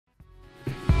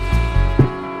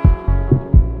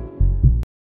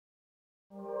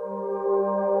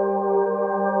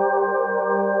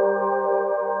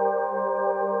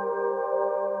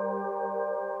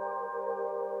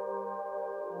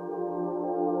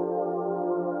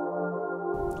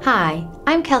Hi,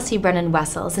 I'm Kelsey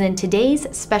Brennan-Wessels, and in today's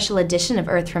special edition of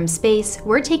Earth from Space,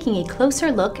 we're taking a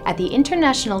closer look at the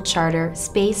International Charter,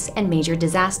 Space and Major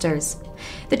Disasters.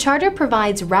 The Charter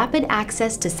provides rapid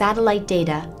access to satellite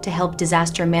data to help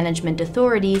disaster management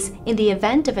authorities in the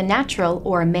event of a natural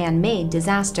or man-made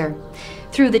disaster.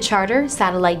 Through the Charter,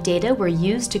 satellite data were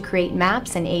used to create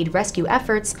maps and aid rescue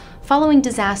efforts following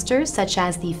disasters such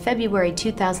as the February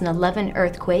 2011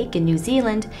 earthquake in New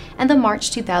Zealand and the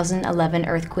March 2011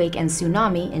 earthquake and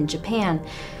tsunami in Japan.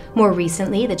 More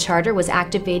recently, the Charter was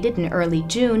activated in early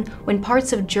June when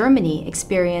parts of Germany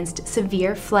experienced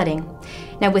severe flooding.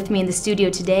 Now with me in the studio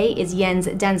today is Jens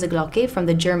Danzeglocke from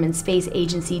the German space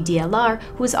agency DLR,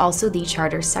 who is also the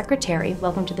Charter Secretary.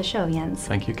 Welcome to the show, Jens.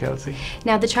 Thank you, Kelsey.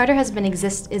 Now the Charter has been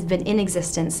in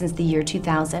existence since the year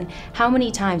 2000. How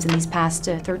many times in these past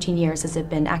 13 years has it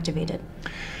been activated?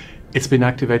 It's been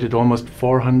activated almost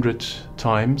 400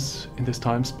 times in this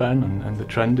time span, and the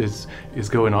trend is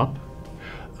going up.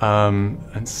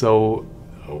 And so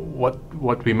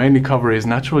what we mainly cover is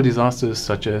natural disasters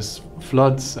such as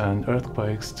floods and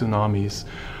earthquakes, tsunamis,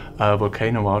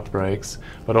 volcano outbreaks,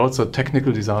 but also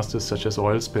technical disasters such as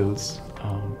oil spills.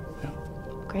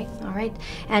 Great, all right.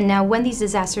 And now when these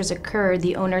disasters occur,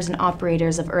 the owners and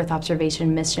operators of Earth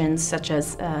observation missions, such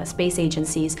as space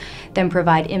agencies, then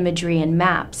provide imagery and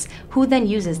maps. Who then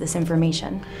uses this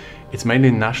information? It's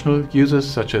mainly national users,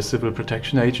 such as civil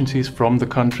protection agencies from the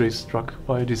countries struck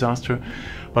by a disaster,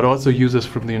 but also users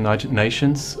from the United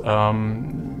Nations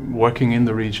working in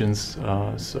the regions.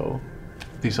 So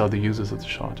these are the users of the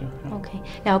Charter. Yeah. Okay.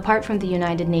 Now, apart from the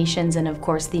United Nations and, of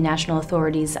course, the national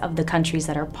authorities of the countries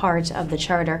that are part of the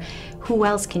Charter, who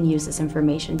else can use this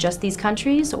information? Just these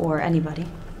countries or anybody?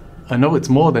 I know it's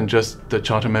more than just the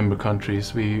Charter member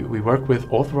countries. We work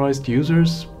with authorized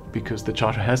users, because the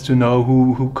Charter has to know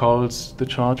who calls the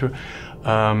Charter.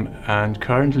 And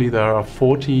currently there are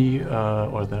 40,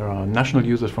 or there are national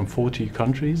users from 40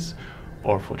 countries,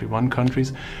 or 41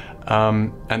 countries.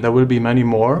 And there will be many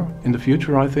more in the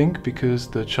future, I think, because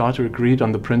the Charter agreed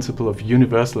on the principle of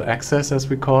universal access, as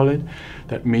we call it.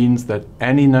 That means that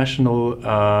any national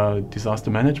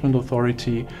disaster management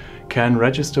authority can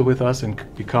register with us and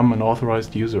become an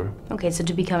authorized user. Okay, so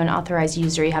to become an authorized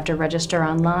user, you have to register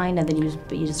online, and then you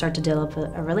start to develop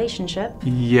a relationship?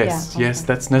 Yes, yeah, yes,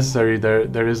 that's necessary.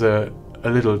 There is a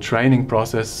little training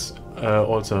process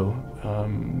also.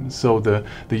 So the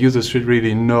users should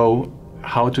really know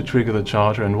how to trigger the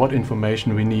Charter and what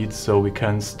information we need so we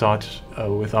can start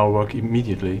with our work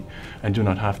immediately and do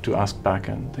not have to ask back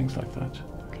and things like that.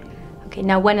 Okay,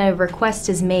 now when a request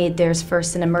is made, there's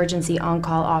first an emergency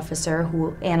on-call officer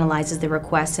who analyzes the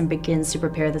request and begins to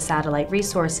prepare the satellite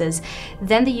resources.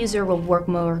 Then the user will work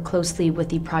more closely with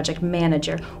the project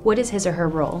manager. What is his or her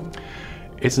role?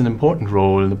 It's an important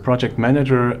role. The project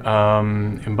manager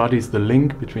embodies the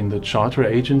link between the Charter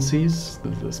agencies,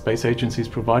 the space agencies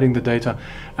providing the data,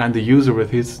 and the user with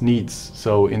his needs.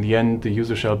 So in the end, the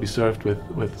user shall be served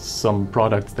with some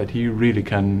products that he really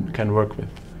can work with.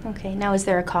 Okay, now is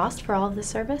there a cost for all of this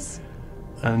service?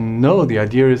 No, the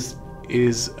idea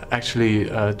is actually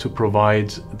to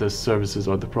provide the services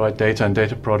or to provide data and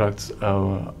data products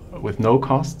with no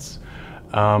costs.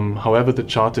 However, the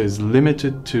Charter is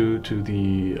limited to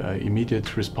the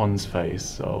immediate response phase.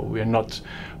 So we are not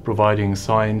providing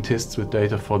scientists with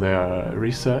data for their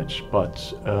research,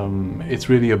 but it's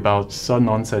really about sudden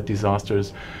onset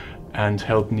disasters and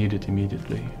help needed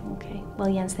immediately. Okay. Well,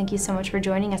 Jens, thank you so much for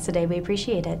joining us today. We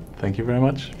appreciate it. Thank you very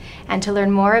much. And to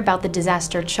learn more about the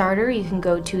Disaster Charter, you can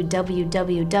go to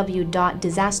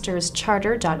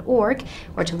www.disasterscharter.org,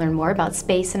 or to learn more about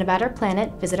space and about our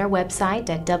planet, visit our website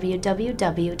at www.esa.int.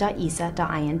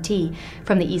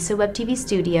 From the ESA Web TV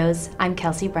studios, I'm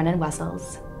Kelsey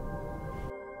Brennan-Wessels.